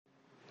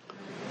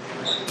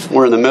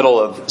We're in the middle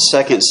of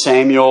 2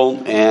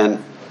 Samuel,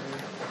 and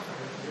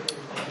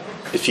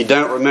if you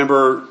don't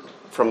remember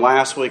from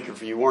last week,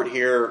 if you weren't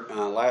here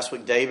last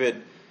week,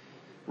 David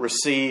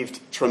received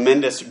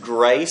tremendous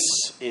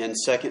grace in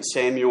 2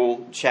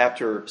 Samuel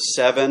chapter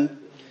 7.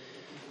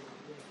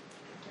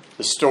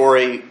 The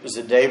story is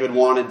that David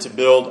wanted to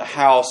build a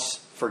house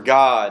for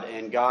God,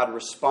 and God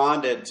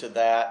responded to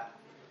that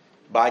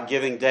by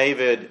giving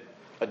David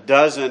a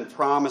dozen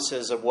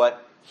promises of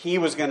what he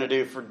was going to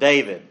do for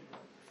David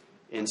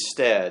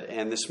instead.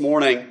 And this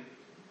morning,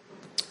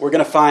 we're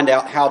going to find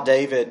out how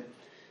David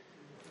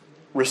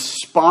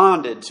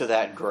responded to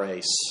that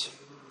grace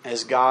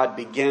as God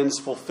begins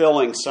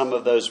fulfilling some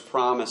of those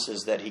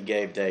promises that he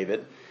gave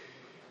David.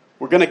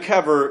 We're going to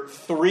cover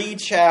 3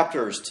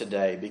 chapters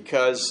today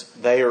because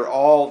they are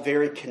all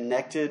very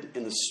connected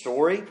in the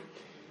story.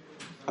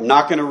 I'm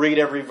not going to read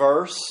every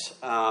verse.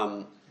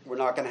 We're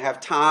not going to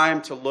have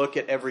time to look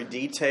at every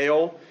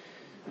detail.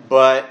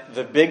 But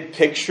the big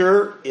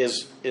picture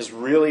is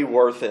really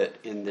worth it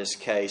in this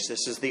case.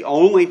 This is the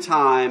only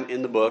time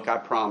in the book, I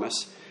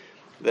promise,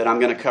 that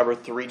I'm going to cover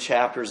 3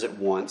 chapters at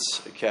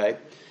once, okay?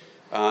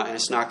 And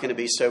it's not going to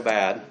be so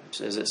bad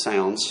as it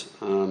sounds,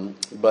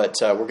 but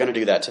we're going to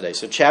do that today.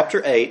 So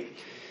chapter 8,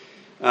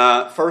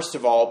 first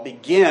of all,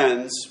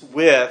 begins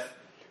with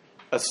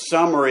a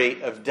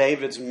summary of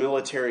David's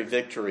military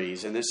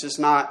victories. And this is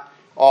not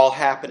all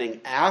happening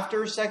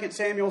after 2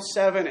 Samuel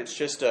 7. It's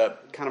just a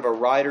kind of a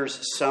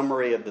writer's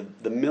summary of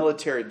the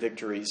military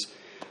victories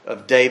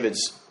of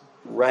David's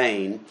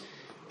reign.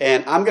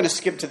 And I'm going to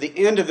skip to the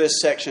end of this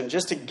section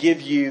just to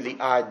give you the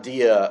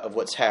idea of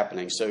what's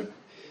happening. So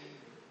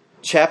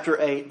chapter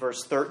 8,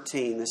 verse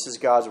 13, this is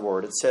God's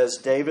word. It says,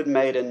 David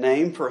made a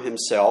name for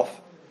himself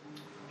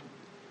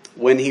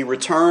when he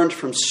returned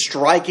from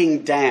striking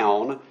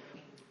down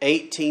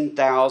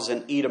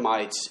 18,000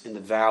 Edomites in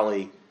the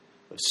valley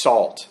of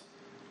Salt.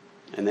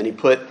 And then he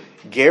put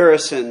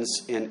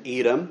garrisons in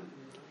Edom.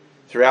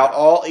 Throughout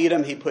all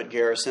Edom he put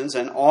garrisons,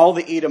 and all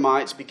the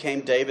Edomites became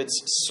David's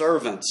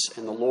servants.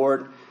 And the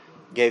Lord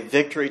gave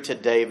victory to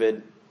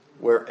David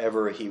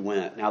wherever he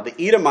went. Now the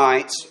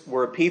Edomites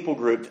were a people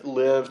group that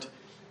lived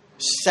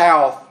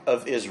south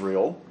of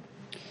Israel.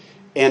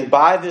 And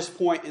by this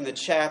point in the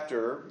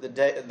chapter,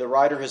 the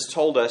writer has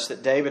told us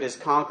that David has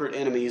conquered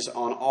enemies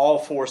on all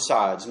 4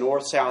 sides,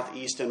 north, south,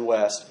 east, and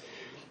west.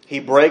 He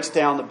breaks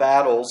down the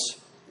battles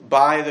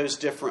by those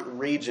different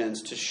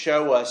regions to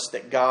show us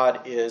that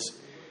God is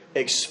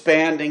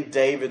expanding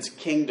David's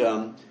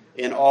kingdom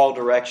in all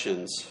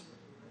directions.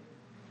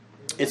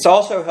 It's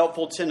also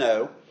helpful to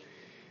know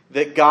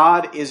that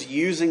God is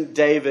using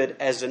David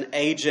as an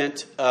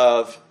agent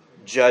of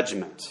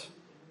judgment.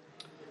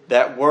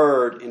 That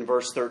word in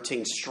verse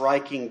 13,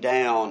 striking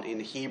down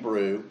in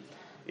Hebrew,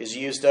 is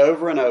used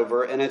over and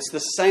over, and it's the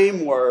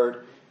same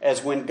word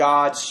as when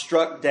God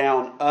struck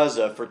down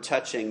Uzzah for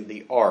touching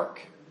the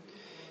ark.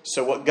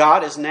 So what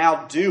God is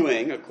now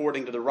doing,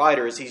 according to the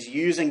writer, is he's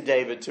using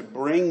David to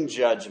bring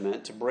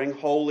judgment, to bring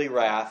holy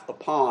wrath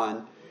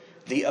upon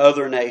the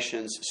other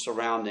nations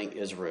surrounding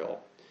Israel.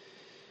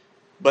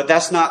 But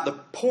that's not the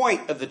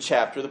point of the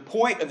chapter. The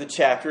point of the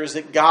chapter is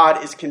that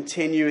God is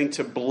continuing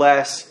to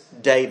bless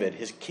David.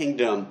 His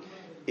kingdom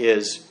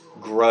is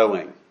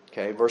growing.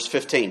 Okay, verse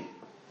 15.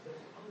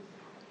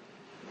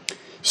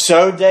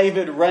 So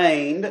David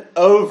reigned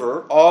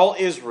over all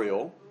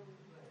Israel,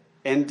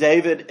 and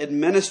David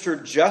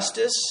administered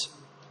justice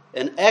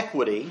and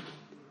equity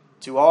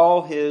to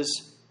all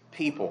his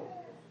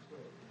people.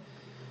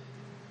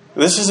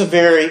 This is a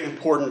very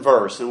important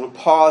verse, and we'll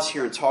pause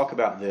here and talk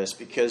about this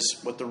because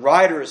what the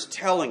writer is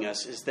telling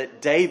us is that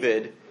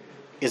David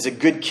is a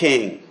good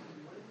king.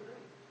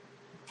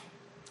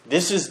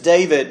 This is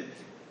David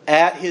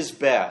at his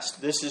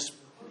best. This is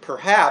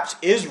perhaps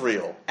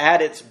Israel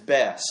at its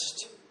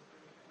best.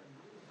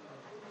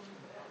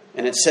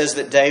 And it says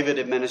that David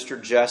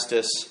administered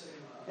justice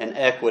and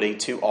equity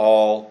to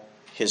all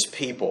his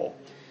people.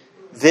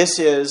 This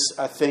is,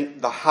 I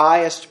think, the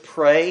highest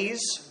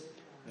praise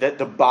that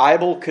the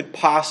Bible could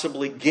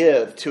possibly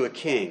give to a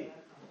king.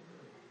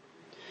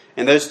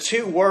 And those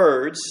 2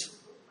 words,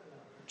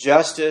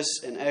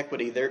 justice and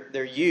equity,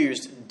 they're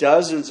used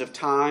dozens of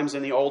times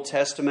in the Old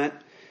Testament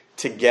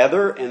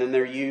together, and then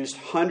they're used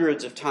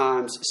hundreds of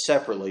times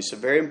separately. So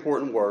very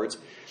important words.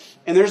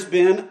 And there's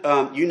been,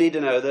 you need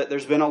to know that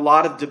there's been a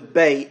lot of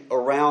debate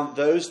around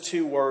those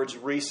 2 words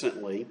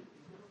recently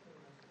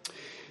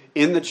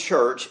in the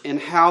church and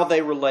how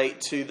they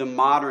relate to the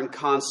modern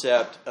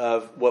concept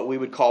of what we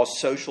would call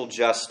social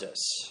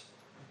justice.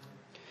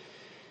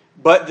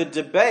 But the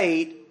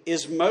debate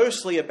is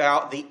mostly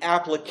about the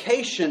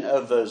application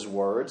of those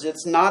words.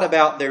 It's not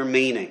about their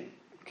meaning.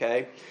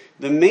 Okay?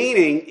 The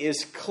meaning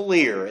is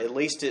clear. At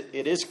least it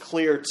is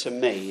clear to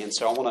me. And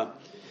so I want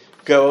to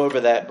go over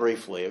that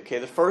briefly. Okay,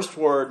 the first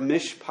word,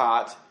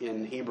 mishpat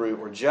in Hebrew,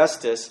 or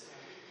justice,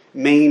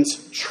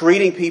 means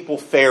treating people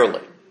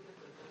fairly.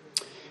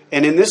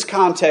 And in this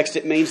context,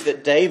 it means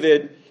that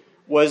David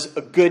was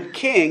a good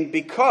king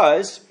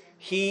because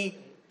he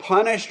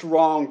punished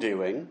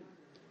wrongdoing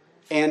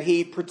and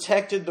he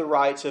protected the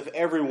rights of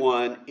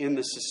everyone in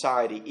the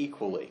society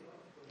equally.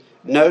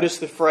 Notice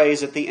the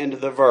phrase at the end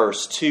of the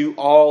verse, to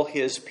all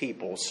his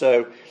people.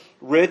 So,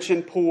 rich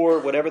and poor,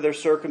 whatever their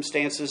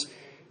circumstances,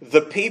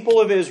 the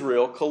people of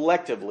Israel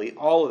collectively,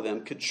 all of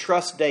them, could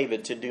trust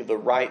David to do the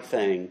right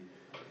thing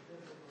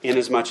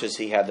inasmuch as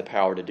he had the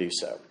power to do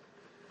so.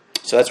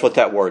 So that's what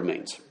that word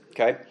means.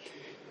 Okay?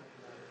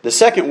 The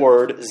second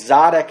word,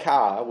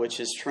 tzedakah, which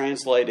is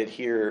translated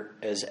here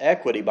as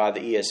equity by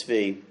the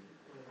ESV,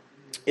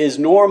 is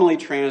normally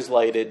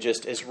translated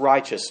just as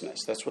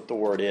righteousness. That's what the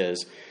word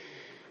is.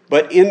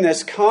 But in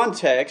this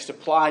context,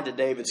 applied to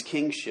David's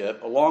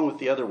kingship, along with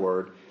the other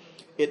word,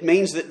 it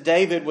means that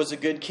David was a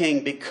good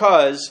king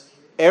because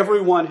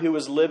everyone who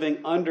was living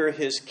under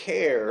his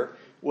care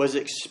was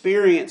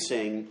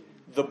experiencing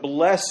the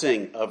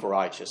blessing of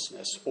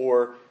righteousness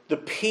or the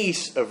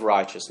peace of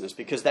righteousness,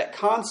 because that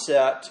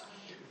concept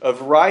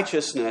of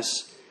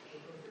righteousness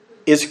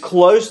is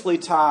closely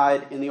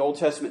tied in the Old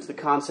Testament to the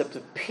concept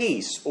of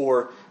peace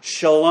or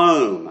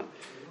shalom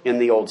in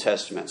the Old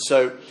Testament.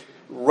 So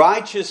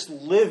righteous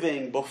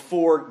living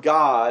before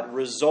God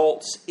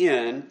results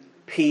in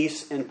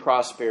peace and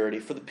prosperity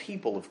for the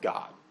people of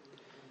God.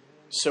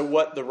 So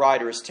what the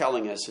writer is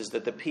telling us is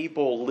that the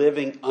people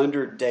living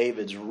under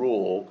David's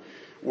rule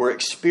were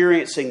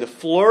experiencing the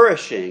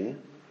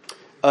flourishing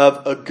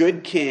of a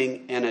good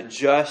king and a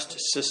just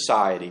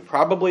society.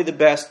 Probably the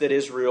best that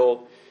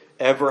Israel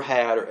ever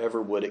had or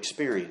ever would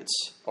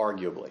experience,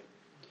 arguably.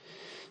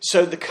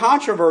 So the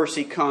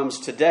controversy comes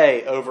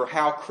today over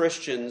how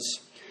Christians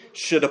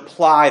should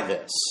apply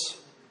this.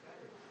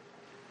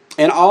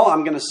 And all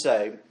I'm going to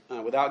say,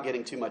 without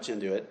getting too much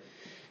into it,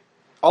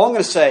 all I'm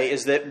going to say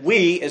is that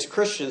we as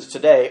Christians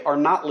today are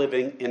not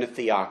living in a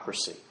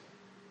theocracy.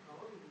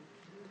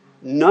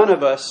 None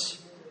of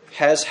us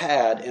has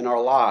had in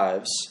our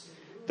lives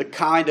the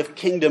kind of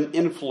kingdom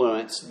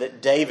influence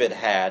that David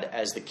had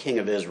as the king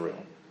of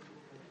Israel.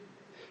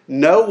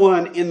 No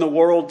one in the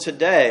world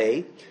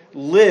today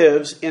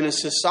lives in a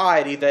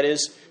society that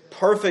is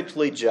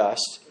perfectly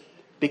just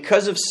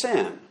because of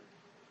sin,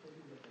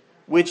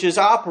 which is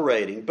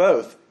operating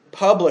both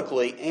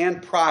publicly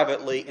and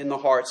privately in the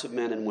hearts of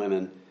men and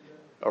women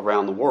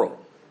around the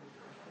world.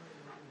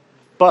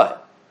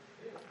 But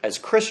as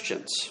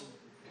Christians,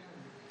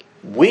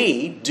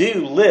 we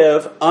do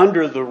live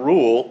under the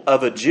rule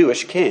of a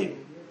Jewish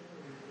king,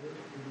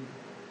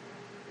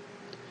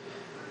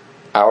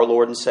 our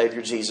Lord and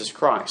Savior Jesus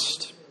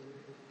Christ.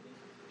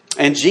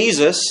 And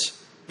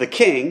Jesus, the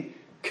King,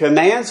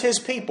 commands his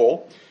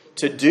people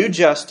to do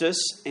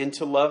justice and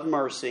to love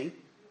mercy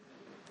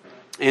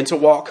and to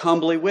walk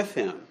humbly with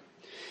him.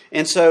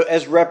 And so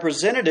as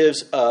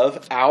representatives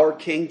of our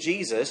King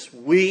Jesus,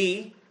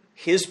 we,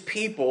 his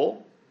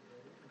people,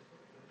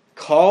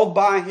 called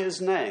by his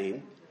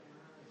name,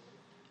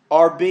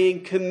 are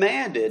being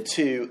commanded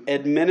to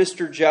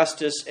administer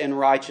justice and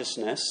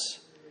righteousness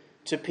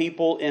to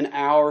people in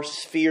our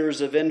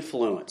spheres of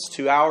influence,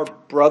 to our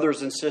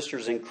brothers and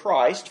sisters in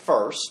Christ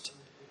first,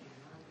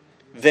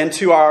 then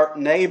to our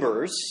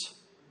neighbors,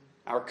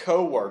 our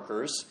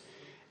co-workers,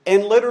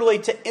 and literally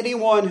to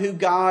anyone whom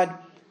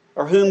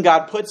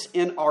God puts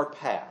in our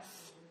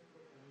path.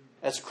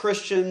 As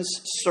Christians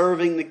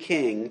serving the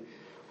King,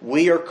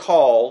 we are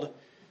called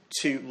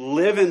to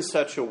live in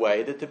such a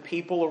way that the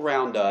people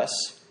around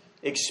us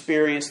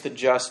experience the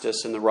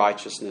justice and the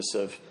righteousness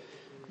of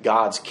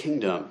God's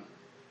kingdom.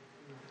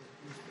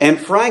 And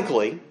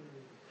frankly,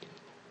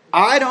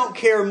 I don't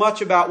care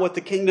much about what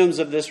the kingdoms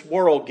of this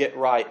world get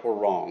right or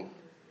wrong.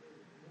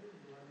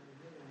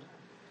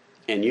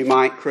 And you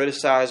might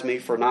criticize me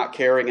for not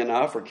caring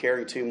enough or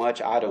caring too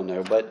much, I don't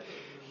know. But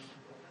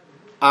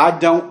I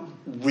don't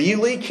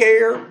really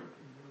care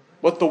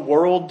what the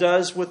world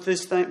does with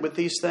these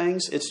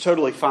things. It's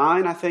totally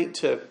fine, I think,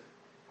 to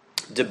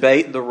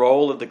debate the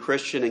role of the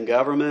Christian in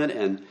government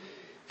and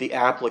the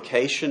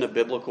application of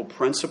biblical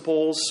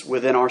principles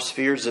within our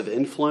spheres of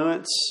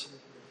influence.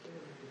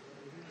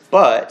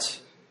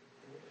 But,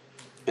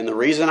 and the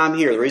reason I'm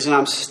here, the reason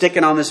I'm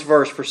sticking on this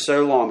verse for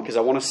so long, because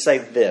I want to say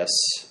this.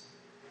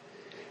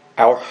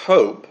 Our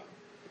hope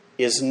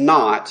is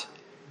not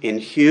in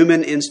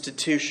human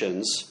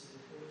institutions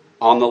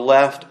on the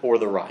left or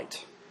the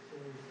right.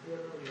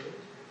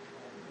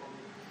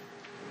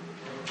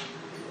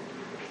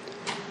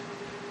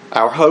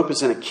 Our hope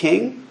is in a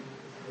king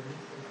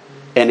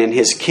and in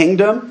his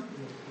kingdom,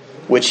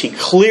 which he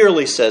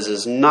clearly says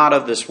is not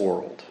of this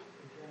world.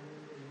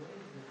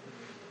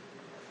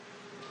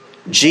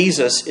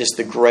 Jesus is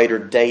the greater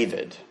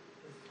David.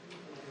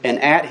 And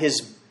at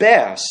his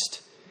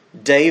best,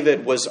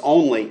 David was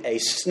only a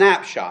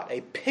snapshot,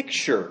 a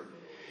picture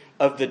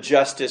of the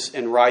justice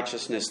and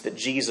righteousness that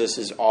Jesus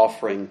is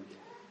offering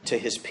to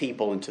his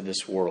people and to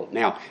this world.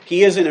 Now,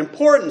 he is an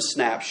important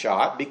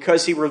snapshot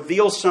because he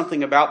reveals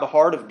something about the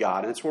heart of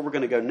God, and that's where we're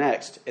going to go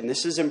next. And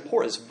this is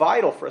important. It's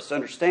vital for us to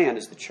understand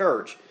as the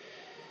church.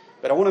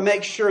 But I want to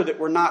make sure that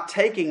we're not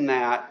taking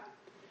that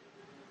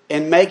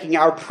and making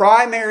our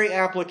primary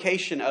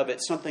application of it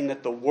something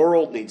that the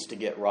world needs to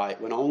get right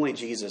when only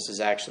Jesus is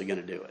actually going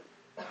to do it.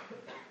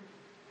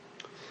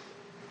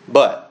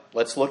 But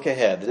let's look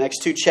ahead. The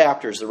next 2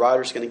 chapters, the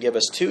writer's going to give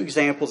us 2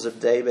 examples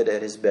of David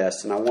at his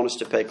best, and I want us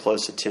to pay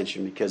close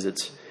attention because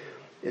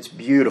it's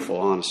beautiful,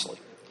 honestly.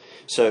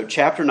 So,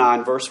 chapter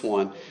 9, verse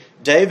 1,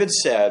 David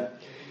said,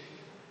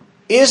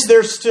 "Is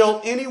there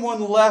still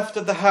anyone left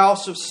of the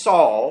house of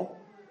Saul,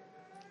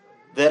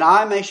 that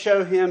I may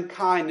show him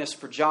kindness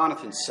for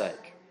Jonathan's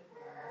sake?"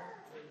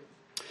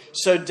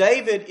 So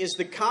David is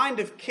the kind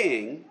of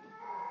king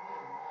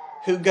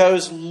who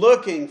goes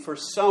looking for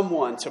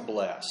someone to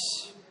bless.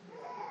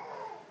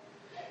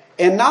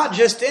 And not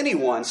just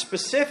anyone.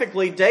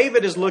 Specifically,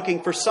 David is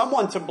looking for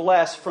someone to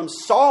bless from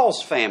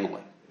Saul's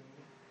family.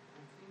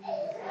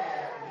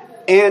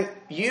 And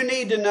you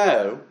need to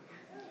know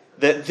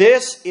that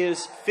this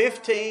is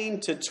 15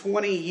 to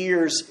 20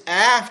 years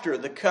after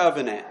the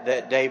covenant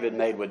that David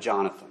made with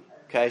Jonathan.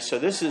 Okay, so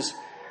this is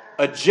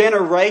a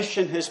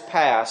generation has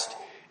passed,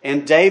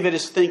 and David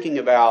is thinking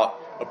about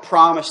a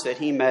promise that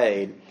he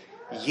made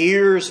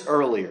years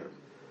earlier.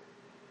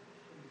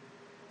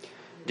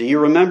 Do you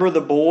remember the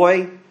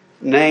boy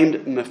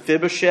named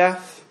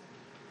Mephibosheth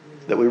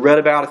that we read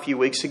about a few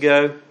weeks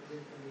ago?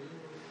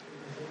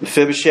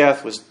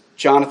 Mephibosheth was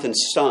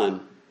Jonathan's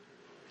son.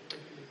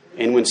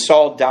 And when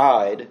Saul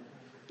died,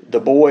 the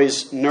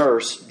boy's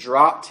nurse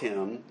dropped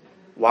him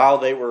while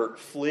they were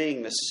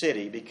fleeing the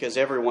city because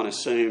everyone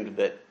assumed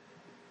that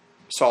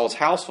Saul's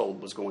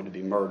household was going to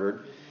be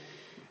murdered.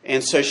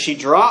 And so she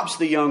drops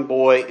the young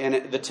boy,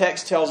 and the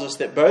text tells us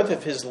that both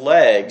of his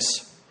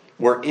legs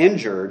were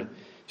injured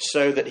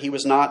so that he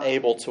was not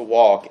able to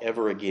walk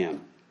ever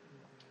again.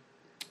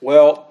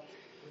 Well,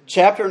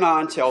 chapter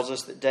 9 tells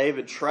us that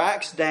David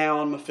tracks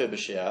down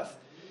Mephibosheth.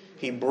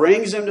 He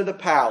brings him to the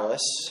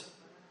palace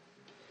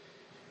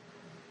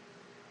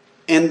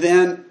and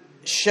then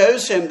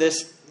shows him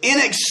this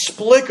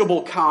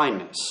inexplicable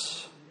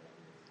kindness.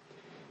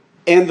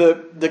 And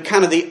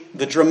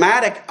the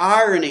dramatic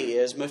irony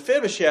is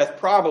Mephibosheth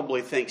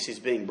probably thinks he's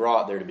being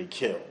brought there to be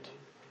killed.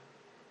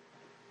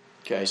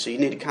 Okay, so you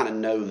need to kind of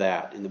know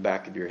that in the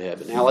back of your head.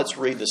 But now let's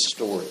read the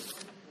story.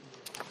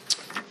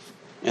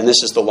 And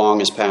this is the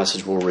longest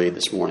passage we'll read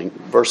this morning.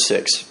 Verse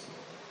 6.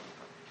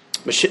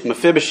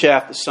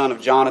 Mephibosheth, the son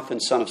of Jonathan,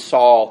 son of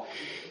Saul,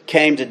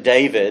 came to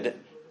David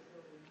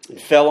and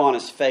fell on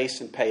his face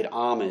and paid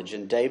homage.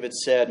 And David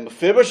said,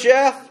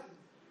 "Mephibosheth?"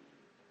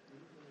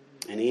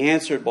 And he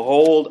answered,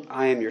 "Behold,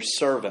 I am your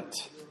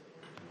servant."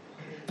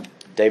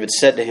 David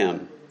said to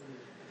him,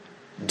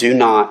 "Do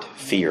not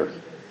fear,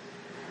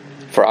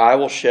 for I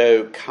will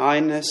show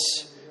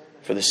kindness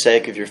for the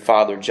sake of your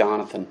father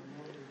Jonathan,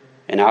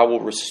 and I will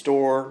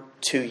restore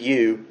to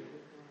you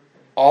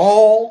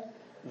all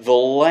the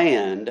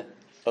land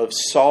of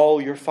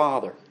Saul your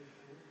father.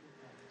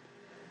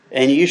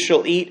 And you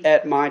shall eat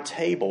at my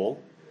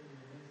table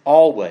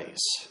always."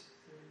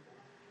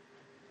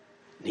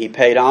 He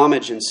paid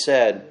homage and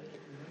said,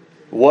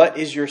 "What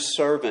is your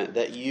servant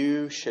that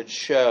you should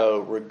show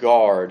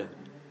regard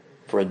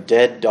for a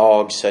dead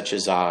dog such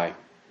as I?"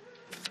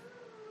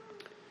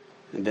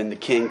 And then the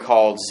king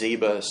called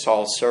Ziba,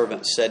 Saul's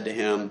servant, said to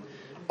him,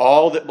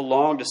 "All that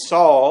belonged to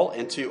Saul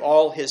and to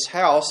all his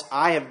house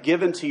I have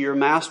given to your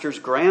master's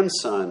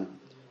grandson.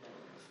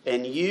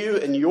 And you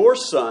and your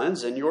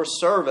sons and your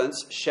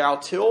servants shall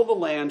till the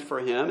land for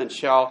him and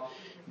shall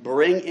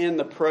bring in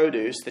the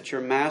produce that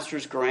your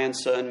master's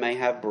grandson may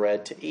have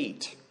bread to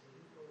eat.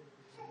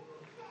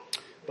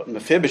 But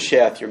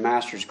Mephibosheth, your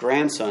master's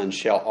grandson,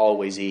 shall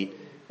always eat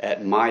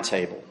at my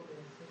table."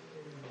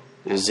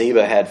 Now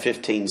Ziba had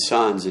 15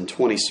 sons and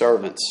 20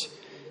 servants.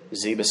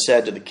 Ziba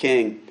said to the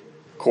king,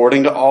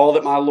 "According to all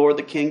that my lord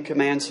the king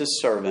commands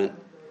his servant,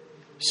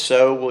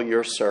 so will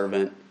your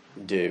servant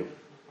do."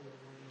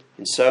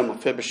 And so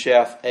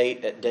Mephibosheth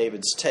ate at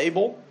David's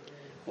table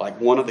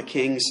like one of the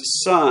king's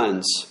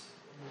sons.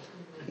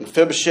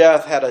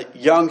 Mephibosheth had a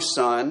young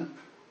son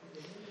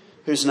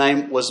whose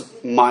name was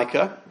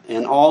Micah,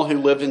 and all who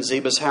lived in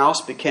Ziba's house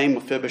became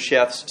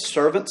Mephibosheth's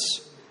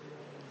servants.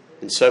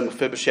 And so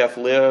Mephibosheth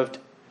lived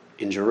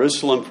in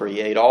Jerusalem, for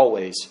he ate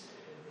always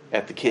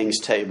at the king's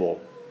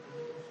table.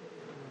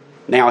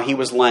 Now he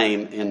was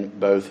lame in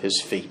both his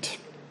feet.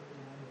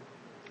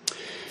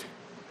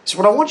 So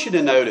what I want you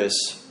to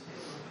notice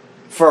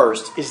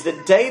first is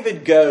that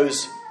David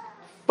goes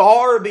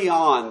far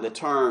beyond the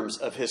terms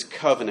of his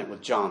covenant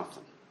with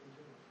Jonathan.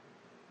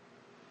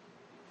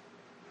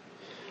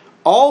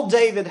 All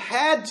David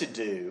had to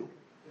do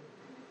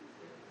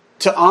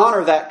to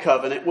honor that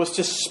covenant was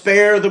to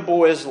spare the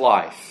boy's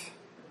life.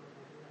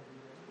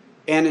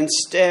 And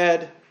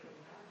instead,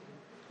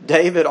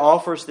 David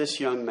offers this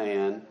young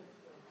man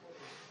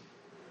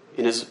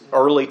in his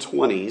early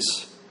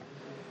 20s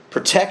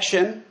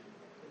protection,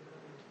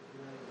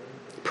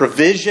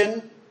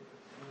 provision,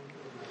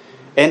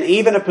 and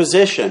even a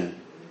position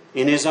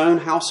in his own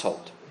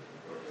household.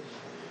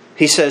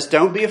 He says,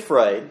 "Don't be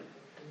afraid.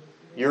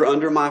 You're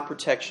under my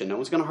protection. No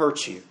one's going to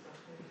hurt you."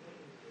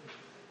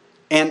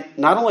 And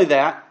not only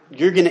that,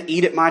 you're going to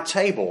eat at my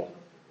table.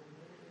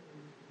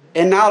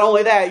 And not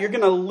only that, you're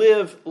going to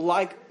live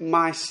like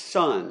my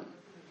son.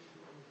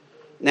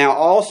 Now,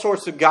 all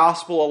sorts of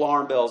gospel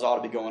alarm bells ought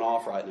to be going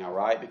off right now,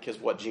 right? Because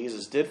what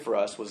Jesus did for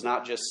us was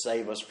not just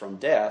save us from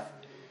death.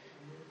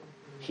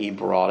 He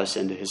brought us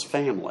into His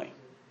family.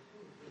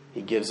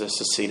 He gives us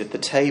a seat at the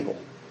table,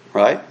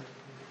 right?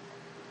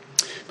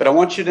 But I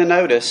want you to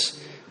notice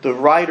the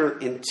writer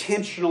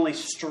intentionally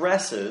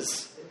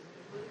stresses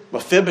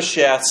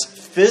Mephibosheth's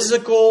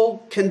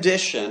physical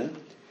condition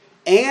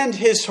and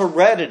his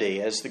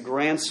heredity as the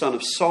grandson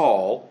of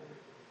Saul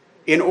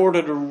in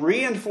order to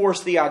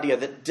reinforce the idea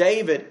that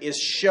David is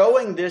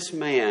showing this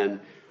man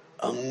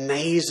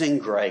amazing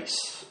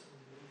grace.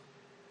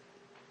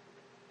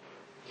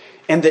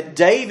 And that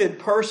David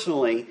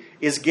personally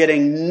is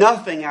getting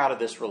nothing out of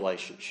this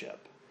relationship.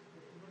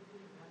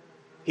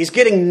 He's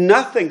getting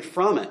nothing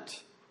from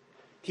it.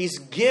 He's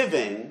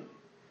giving,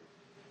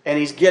 and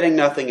he's getting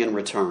nothing in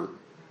return.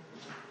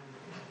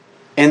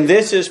 And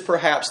this is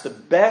perhaps the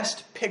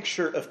best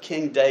picture of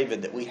King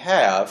David that we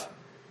have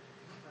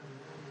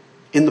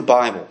in the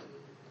Bible.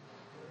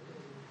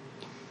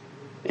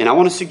 And I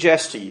want to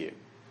suggest to you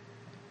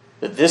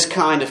that this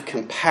kind of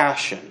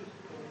compassion,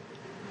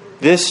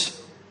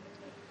 this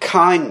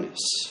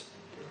kindness,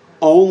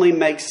 only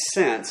makes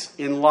sense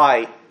in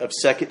light of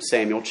 2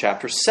 Samuel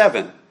chapter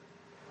 7.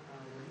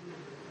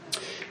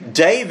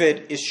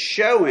 David is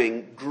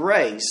showing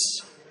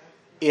grace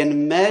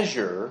in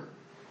measure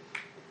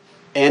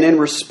and in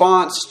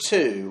response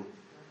to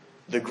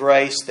the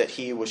grace that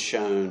he was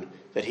shown,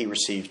 that he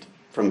received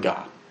from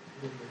God.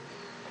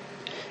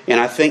 And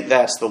I think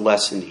that's the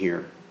lesson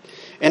here.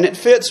 And it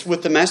fits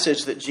with the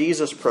message that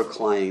Jesus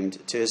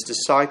proclaimed to His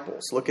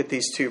disciples. Look at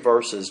these two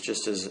verses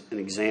just as an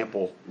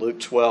example. Luke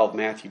 12,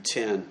 Matthew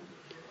 10.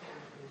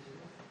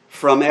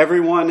 From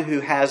everyone who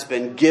has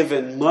been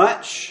given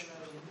much,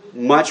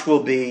 much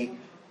will be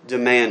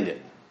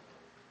demanded.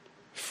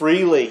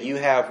 Freely you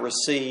have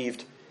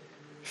received,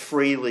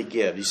 freely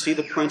give. You see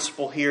the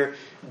principle here?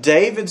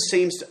 David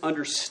seems to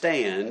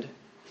understand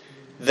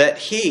that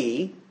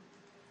he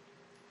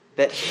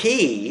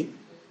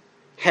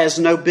has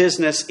no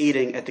business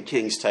eating at the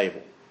king's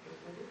table.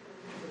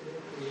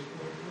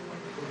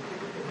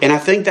 And I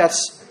think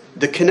that's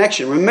the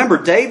connection. Remember,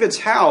 David's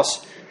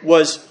house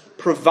was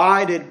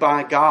provided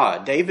by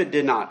God. David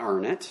did not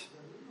earn it.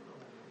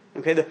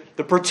 Okay,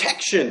 the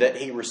protection that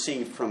he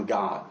received from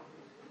God,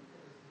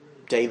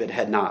 David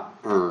had not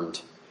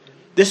earned.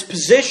 This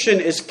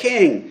position as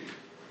king,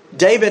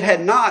 David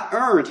had not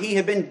earned. He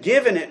had been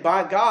given it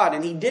by God,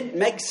 and he didn't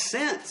make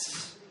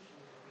sense.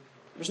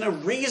 There's no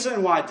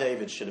reason why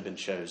David should have been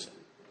chosen.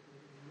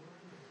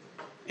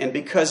 And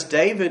because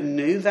David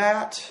knew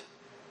that,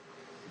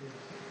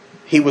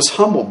 he was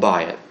humbled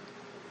by it.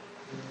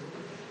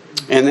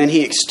 And then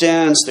he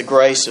extends the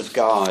grace of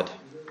God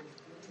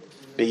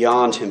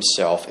beyond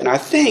himself. And I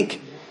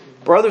think,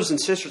 brothers and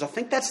sisters, I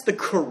think that's the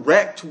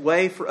correct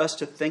way for us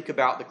to think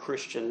about the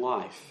Christian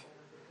life.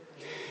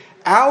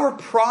 Our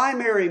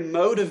primary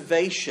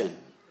motivation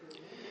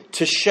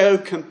to show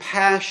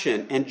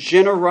compassion and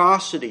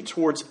generosity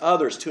towards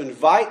others, to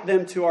invite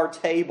them to our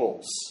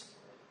tables,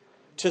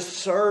 to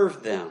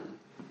serve them,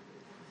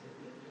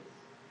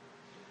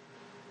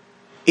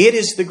 it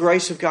is the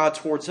grace of God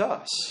towards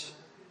us.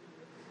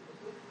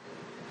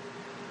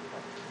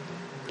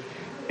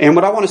 And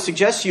what I want to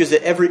suggest to you is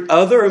that every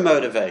other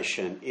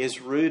motivation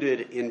is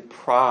rooted in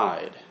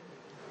pride,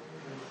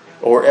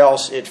 or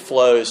else it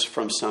flows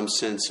from some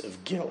sense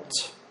of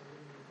guilt.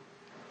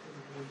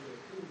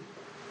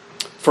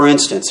 For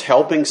instance,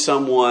 helping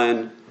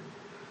someone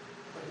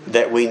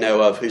that we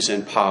know of who's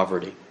in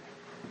poverty.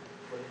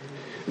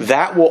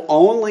 That will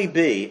only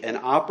be an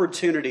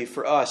opportunity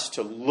for us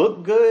to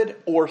look good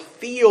or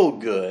feel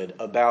good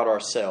about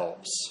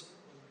ourselves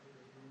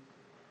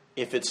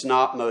if it's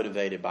not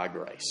motivated by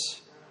grace.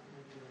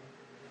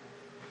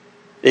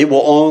 It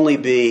will only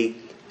be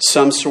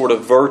some sort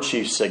of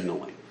virtue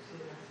signaling.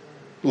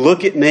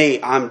 Look at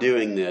me, I'm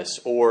doing this.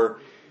 Or,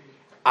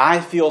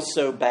 I feel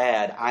so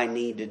bad, I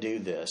need to do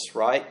this,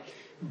 right?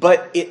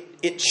 But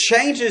it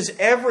changes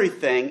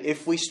everything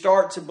if we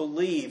start to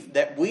believe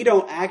that we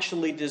don't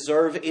actually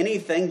deserve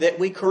anything that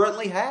we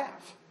currently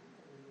have.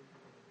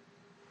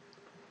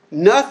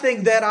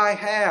 Nothing that I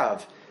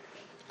have.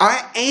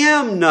 I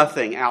am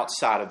nothing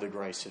outside of the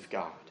grace of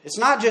God. It's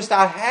not just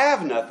I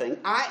have nothing,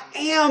 I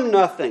am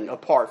nothing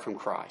apart from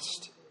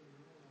Christ.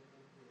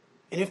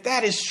 And if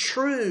that is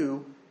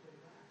true,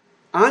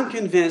 I'm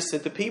convinced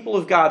that the people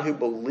of God who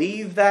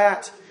believe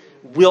that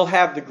will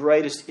have the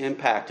greatest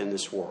impact in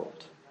this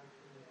world.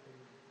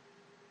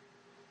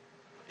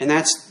 And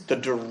that's the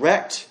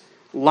direct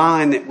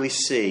line that we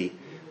see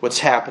what's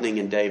happening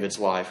in David's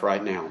life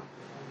right now.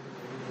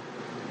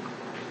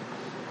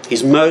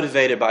 He's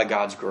motivated by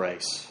God's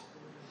grace,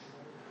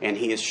 and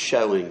he is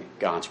showing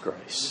God's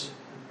grace.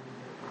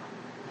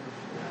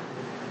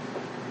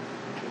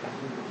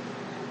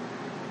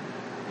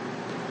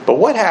 But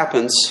what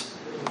happens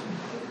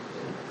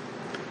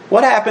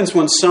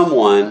when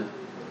someone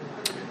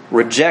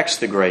rejects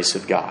the grace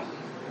of God?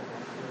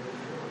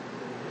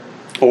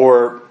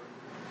 Or,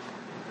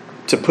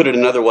 to put it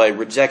another way,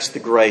 rejects the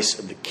grace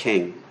of the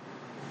king.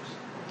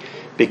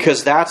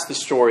 Because that's the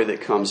story that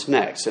comes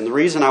next. And the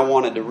reason I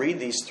wanted to read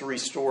these three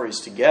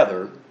stories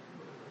together,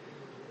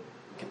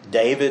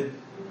 David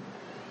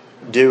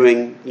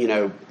doing,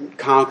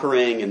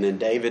 conquering, and then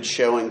David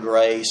showing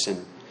grace,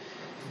 and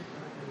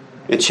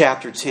in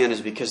chapter 10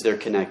 is because they're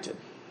connected.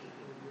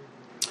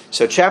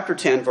 So chapter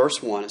 10,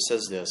 verse 1, it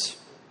says this.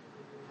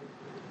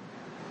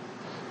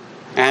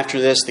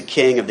 After this, the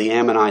king of the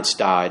Ammonites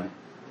died,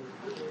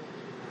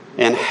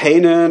 and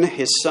Hanun,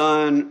 his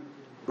son,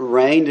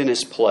 reigned in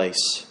his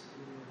place.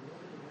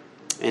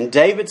 And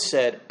David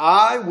said,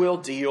 I will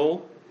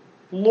deal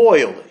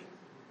loyally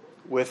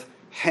with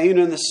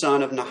Hanun the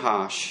son of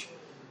Nahash,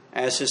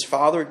 as his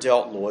father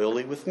dealt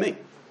loyally with me.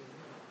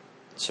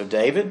 So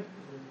David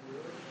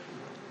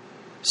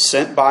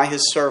sent by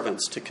his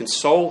servants to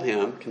console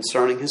him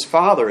concerning his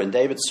father. And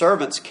David's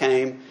servants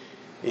came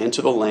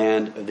into the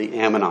land of the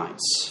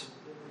Ammonites.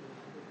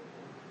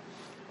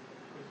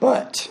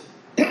 But,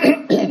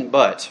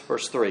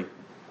 verse 3,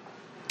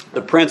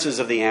 the princes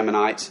of the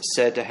Ammonites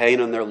said to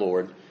Hanun their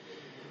lord,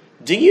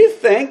 do you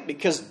think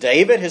because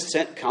David has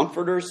sent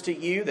comforters to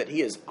you that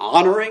he is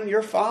honoring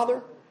your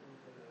father?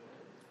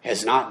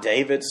 Has not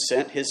David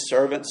sent his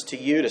servants to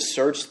you to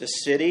search the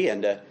city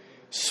and to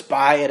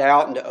spy it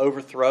out and to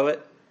overthrow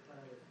it?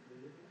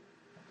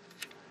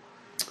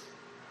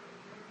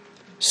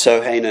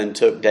 So Hanun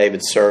took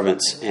David's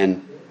servants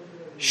and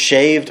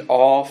shaved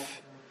off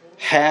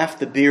half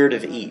the beard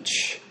of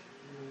each,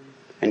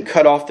 and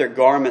cut off their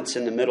garments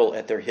in the middle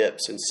at their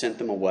hips, and sent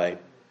them away.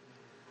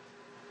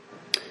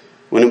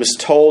 When it was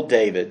told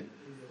David,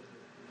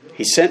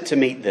 he sent to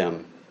meet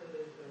them,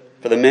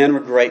 for the men were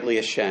greatly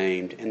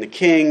ashamed. And the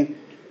king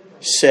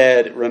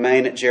said,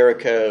 remain at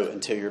Jericho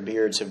until your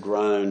beards have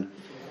grown,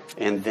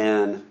 and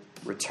then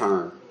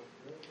return.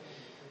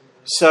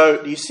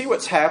 So, do you see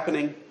what's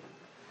happening?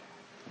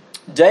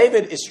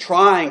 David is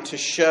trying to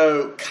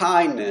show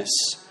kindness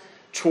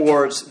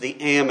towards the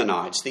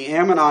Ammonites. The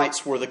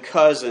Ammonites were the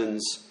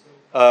cousins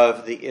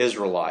of the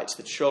Israelites,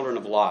 the children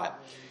of Lot.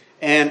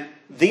 And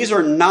these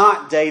are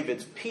not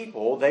David's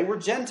people. They were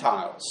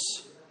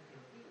Gentiles.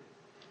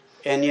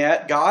 And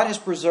yet, God has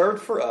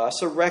preserved for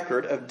us a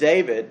record of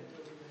David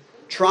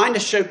trying to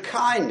show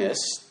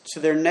kindness to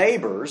their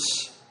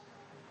neighbors,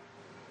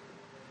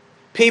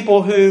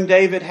 people whom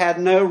David had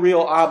no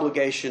real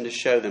obligation to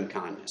show them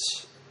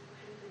kindness.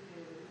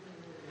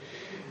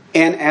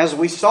 And as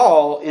we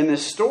saw in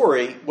this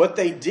story, what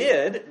they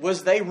did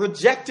was they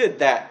rejected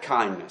that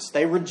kindness.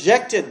 They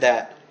rejected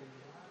that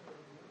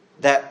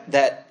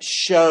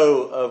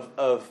show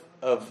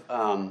of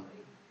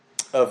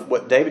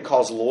what David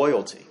calls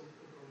loyalty.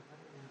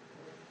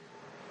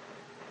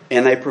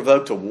 And they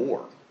provoked a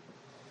war.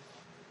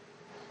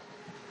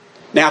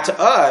 Now to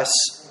us,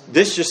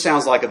 this just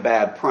sounds like a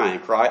bad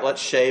prank, right?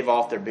 Let's shave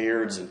off their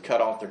beards and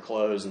cut off their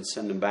clothes and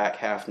send them back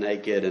half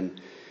naked.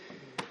 And,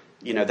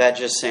 that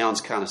just sounds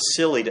kind of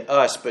silly to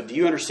us. But do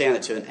you understand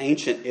that to an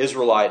ancient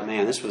Israelite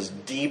man, this was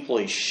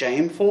deeply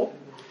shameful?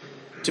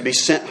 To be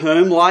sent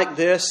home like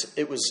this,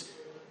 it was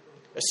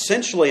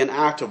essentially an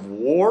act of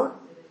war.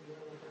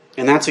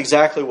 And that's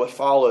exactly what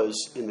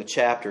follows in the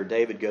chapter.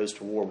 David goes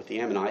to war with the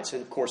Ammonites,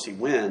 and of course he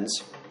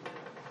wins.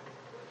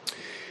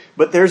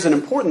 But there's an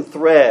important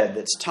thread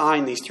that's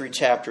tying these three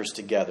chapters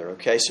together.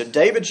 Okay, so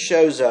David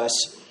shows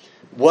us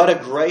what a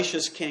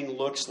gracious king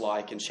looks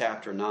like in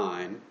chapter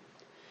 9.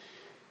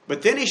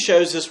 But then he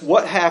shows us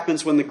what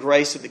happens when the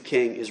grace of the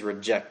king is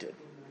rejected.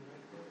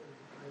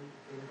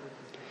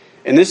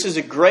 And this is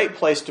a great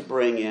place to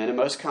bring in, and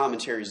most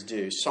commentaries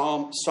do,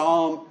 Psalm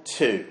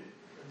 2,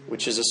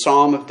 which is a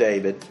psalm of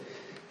David.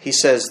 He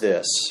says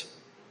this,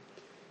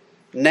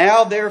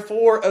 now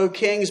therefore, O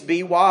kings,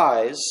 be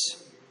wise,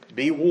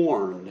 be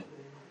warned,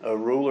 O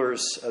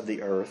rulers of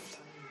the earth.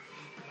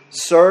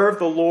 Serve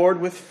the Lord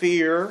with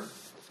fear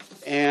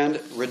and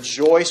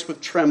rejoice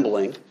with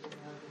trembling.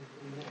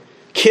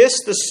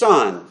 Kiss the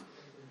Son,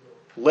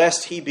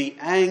 lest he be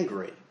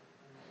angry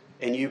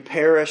and you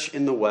perish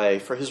in the way,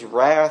 for his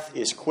wrath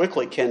is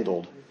quickly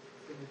kindled.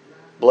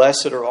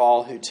 Blessed are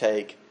all who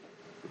take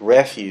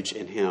refuge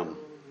in him.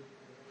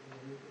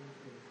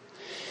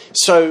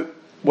 So,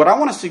 what I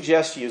want to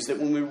suggest to you is that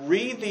when we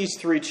read these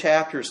three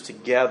chapters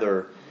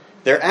together,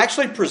 they're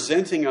actually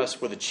presenting us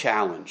with a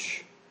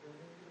challenge.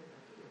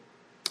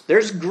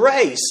 There's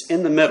grace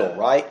in the middle,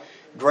 right?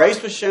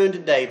 Grace was shown to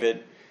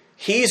David.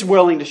 He's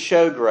willing to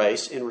show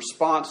grace in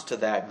response to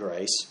that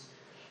grace.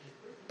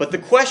 But the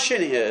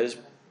question is,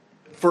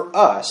 for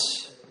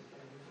us,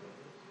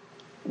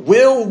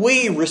 will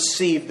we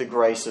receive the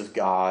grace of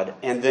God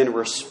and then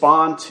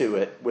respond to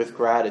it with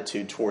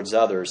gratitude towards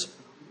others?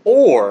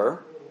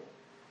 Or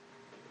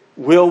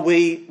will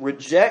we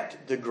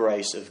reject the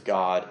grace of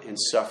God and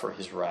suffer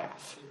his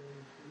wrath?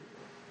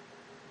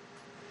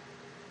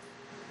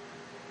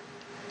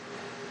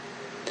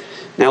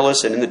 Now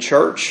listen, in the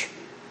church,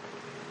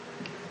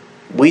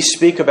 we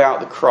speak about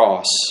the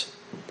cross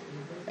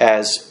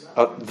as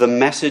the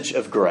message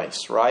of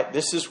grace, right?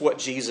 This is what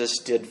Jesus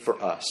did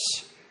for us.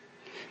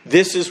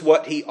 This is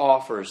what He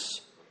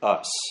offers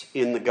us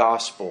in the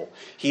gospel.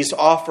 He's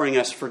offering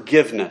us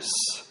forgiveness,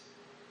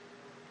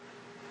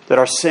 that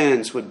our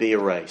sins would be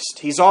erased.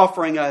 He's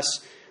offering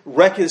us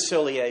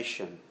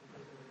reconciliation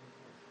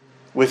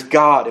with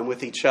God and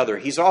with each other.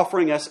 He's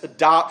offering us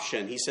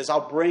adoption. He says,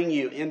 I'll bring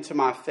you into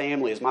my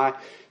family as my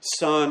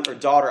son or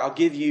daughter. I'll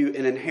give you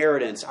an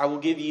inheritance. I will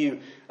give you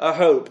a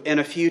hope and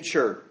a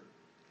future.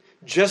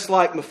 Just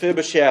like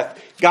Mephibosheth,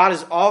 God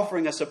is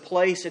offering us a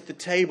place at the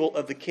table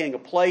of the King, a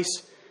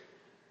place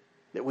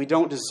that we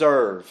don't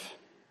deserve.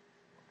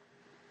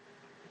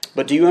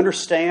 But do you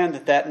understand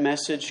that that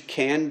message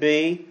can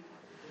be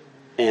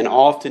and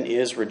often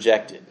is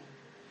rejected?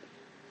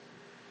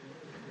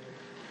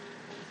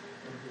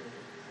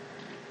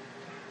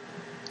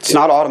 It's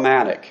not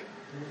automatic.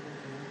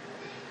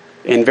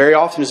 And very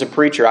often as a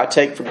preacher, I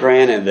take for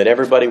granted that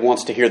everybody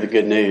wants to hear the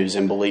good news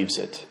and believes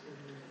it.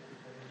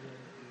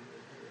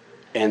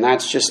 And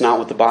that's just not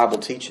what the Bible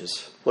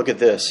teaches. Look at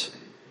this.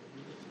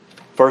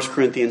 1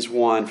 Corinthians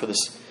 1, for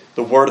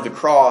the word of the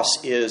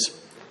cross is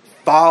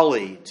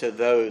folly to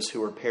those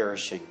who are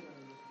perishing.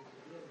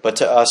 But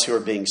to us who are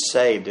being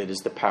saved, it is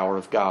the power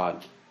of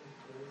God.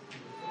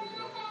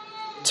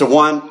 To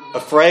one, a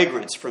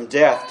fragrance from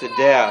death to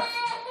death.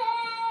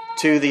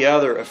 To the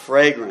other, a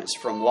fragrance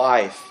from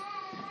life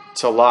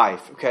to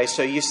life. Okay,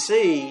 so you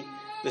see,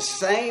 the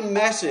same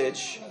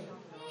message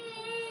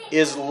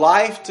is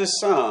life to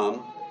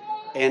some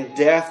and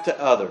death to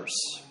others.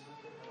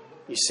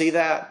 You see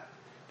that?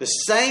 The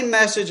same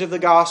message of the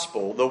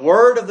gospel, the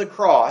word of the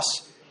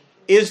cross,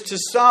 is to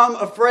some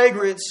a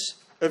fragrance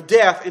of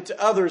death and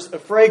to others a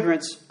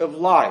fragrance of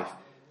life.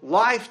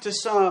 Life to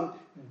some,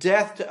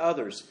 death to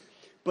others.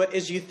 But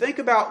as you think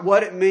about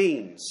what it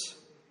means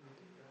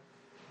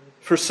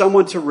for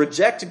someone to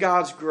reject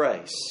God's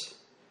grace,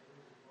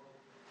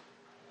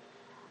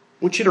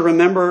 I want you to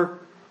remember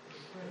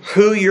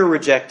who you're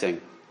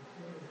rejecting.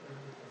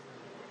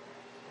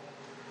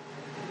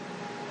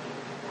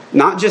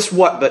 Not just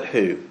what, but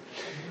who.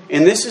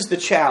 And this is the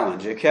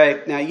challenge,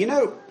 okay? Now, you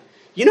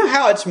know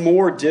how it's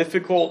more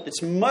difficult?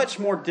 It's much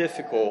more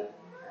difficult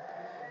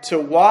to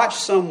watch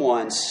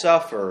someone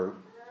suffer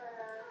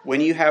when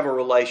you have a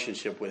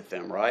relationship with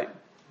them, right?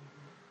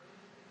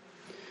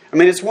 I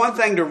mean, it's one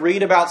thing to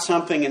read about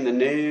something in the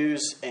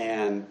news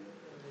and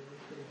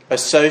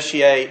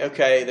associate,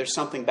 okay, there's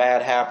something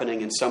bad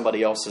happening in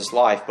somebody else's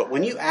life. But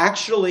when you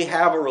actually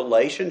have a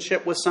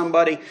relationship with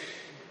somebody,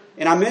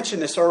 and I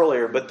mentioned this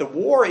earlier, but the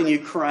war in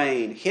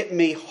Ukraine hit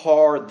me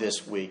hard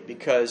this week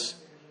because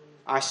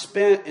I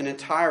spent an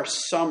entire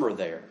summer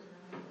there.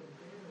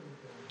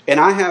 And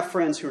I have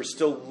friends who are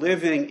still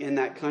living in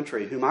that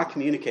country whom I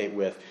communicate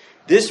with.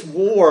 This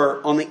war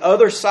on the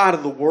other side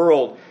of the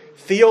world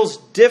feels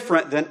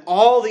different than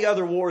all the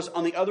other wars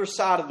on the other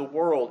side of the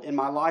world in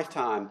my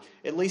lifetime,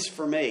 at least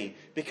for me,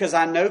 because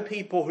I know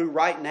people who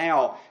right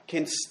now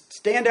can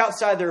stand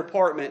outside their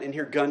apartment and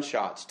hear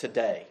gunshots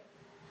today.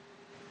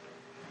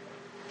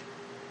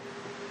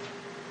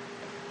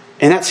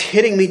 And that's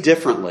hitting me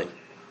differently.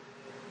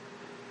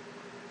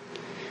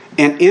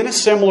 And in a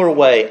similar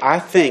way, I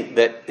think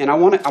that, and I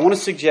want to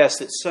suggest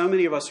that so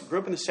many of us who grew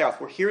up in the South,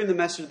 we're hearing the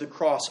message of the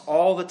cross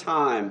all the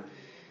time,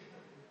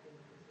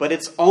 but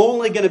it's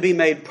only going to be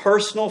made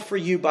personal for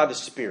you by the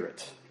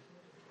Spirit.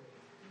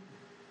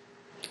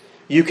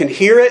 You can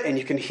hear it, and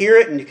you can hear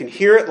it, and you can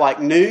hear it like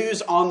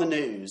news on the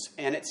news,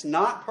 and it's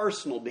not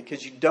personal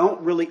because you don't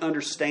really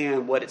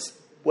understand what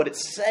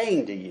it's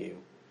saying to you,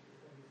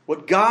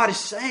 what God is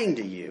saying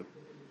to you.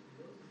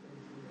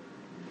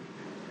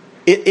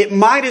 It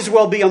might as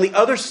well be on the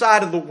other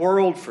side of the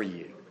world for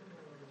you.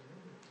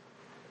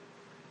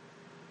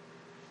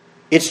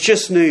 It's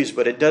just news,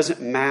 but it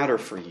doesn't matter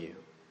for you.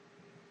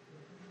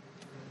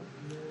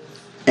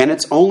 And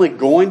it's only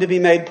going to be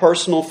made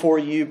personal for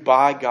you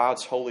by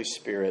God's Holy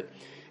Spirit.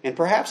 And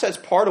perhaps that's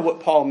part of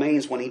what Paul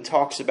means when he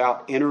talks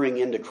about entering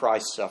into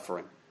Christ's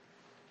suffering.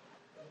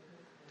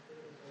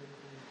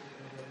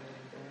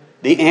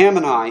 The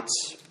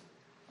Ammonites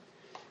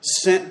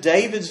sent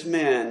David's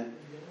men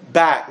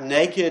back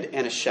naked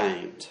and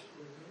ashamed.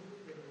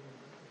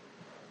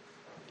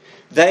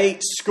 They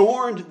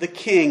scorned the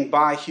king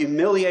by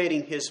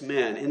humiliating his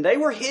men. And they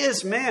were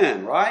his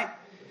men, right?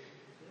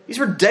 These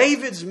were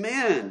David's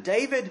men.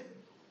 David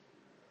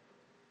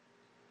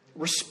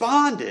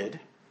responded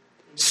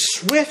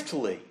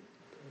swiftly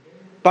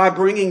by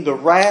bringing the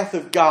wrath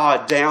of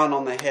God down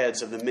on the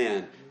heads of the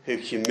men who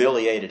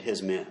humiliated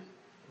his men.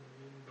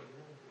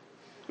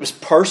 It was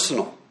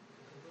personal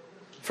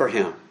for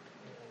him.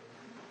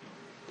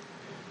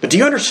 But do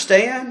you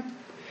understand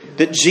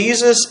that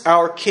Jesus,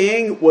 our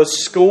King,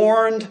 was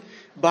scorned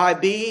by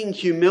being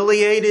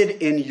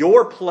humiliated in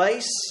your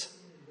place?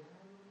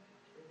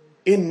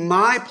 In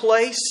my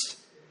place?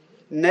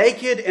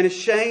 Naked and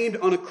ashamed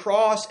on a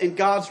cross, and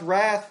God's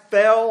wrath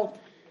fell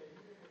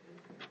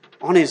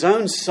on His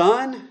own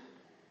Son?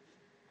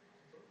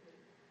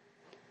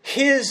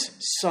 His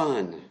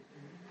Son.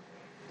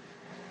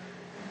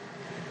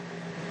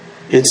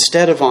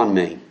 Instead of on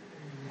me.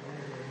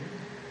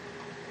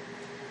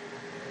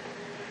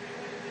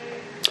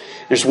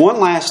 There's one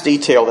last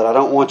detail that I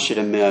don't want you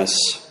to miss.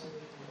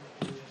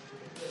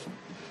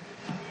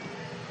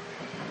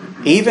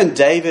 Even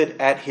David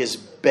at his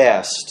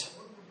best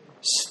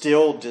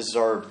still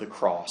deserved the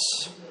cross.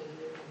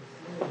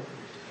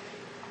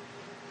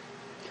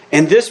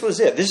 And this was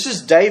it. This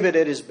is David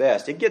at his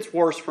best. It gets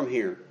worse from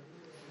here.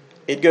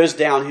 It goes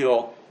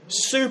downhill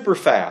super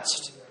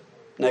fast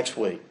next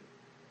week.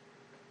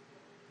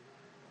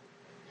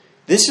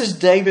 This is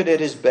David at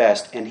his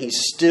best, and he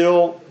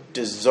still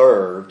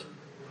deserved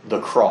the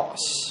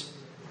cross.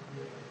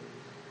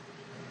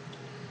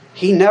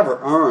 He never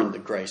earned the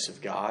grace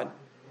of God.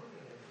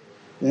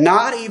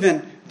 Not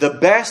even the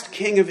best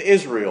king of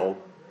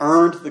Israel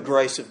earned the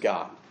grace of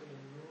God.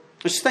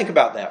 Just think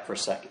about that for a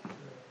second.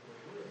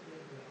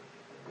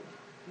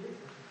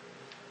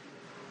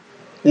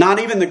 Not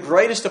even the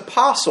greatest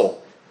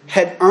apostle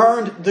had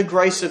earned the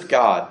grace of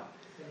God.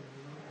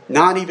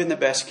 Not even the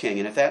best king.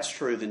 And if that's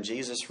true, then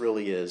Jesus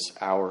really is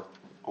our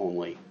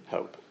only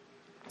hope.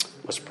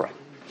 Let's pray.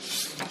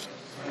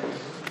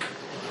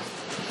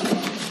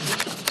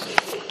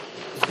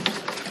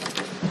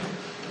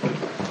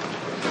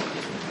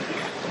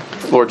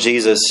 Lord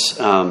Jesus,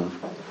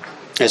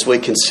 as we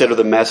consider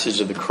the message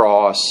of the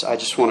cross, I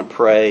just want to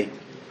pray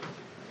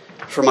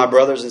for my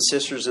brothers and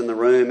sisters in the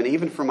room, and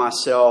even for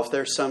myself.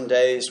 There's some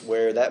days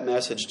where that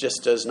message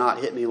just does not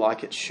hit me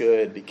like it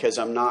should because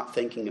I'm not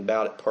thinking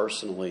about it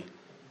personally.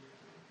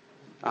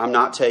 I'm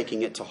not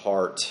taking it to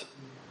heart.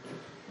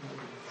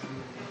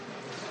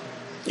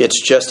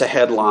 It's just a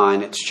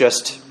headline. It's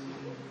just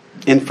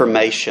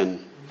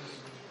information.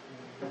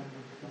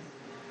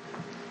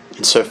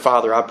 And so,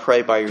 Father, I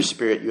pray by your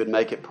Spirit you would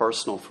make it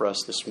personal for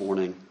us this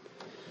morning.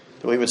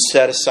 That we would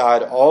set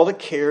aside all the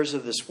cares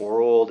of this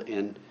world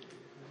and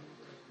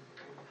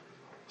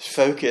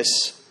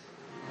focus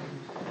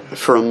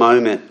for a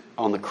moment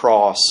on the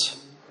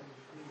cross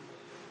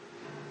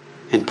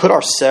and put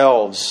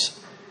ourselves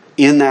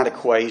in that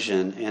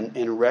equation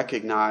and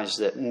recognize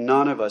that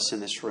none of us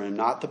in this room,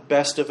 not the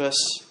best of us,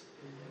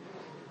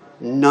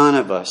 none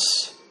of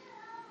us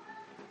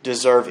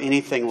deserve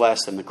anything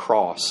less than the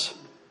cross,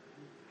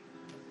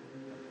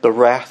 the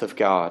wrath of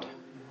God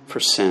for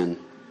sin.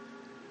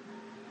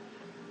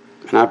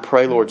 And I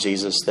pray, Lord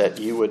Jesus, that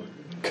you would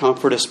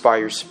comfort us by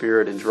your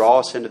Spirit and draw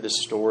us into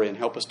this story and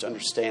help us to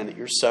understand that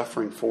your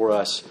suffering for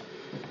us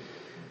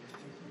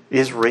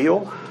is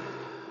real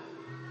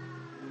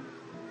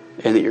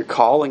and that you're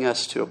calling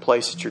us to a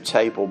place at your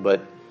table,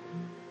 but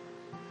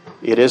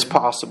it is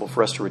possible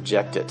for us to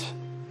reject it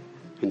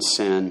in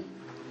sin,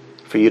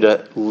 for you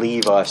to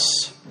leave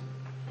us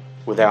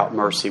without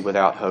mercy,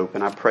 without hope.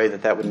 And I pray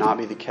that that would not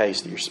be the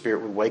case, that your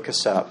Spirit would wake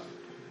us up.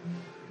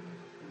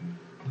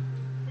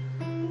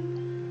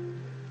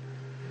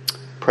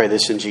 Pray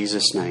this in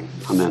Jesus' name.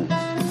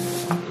 Amen.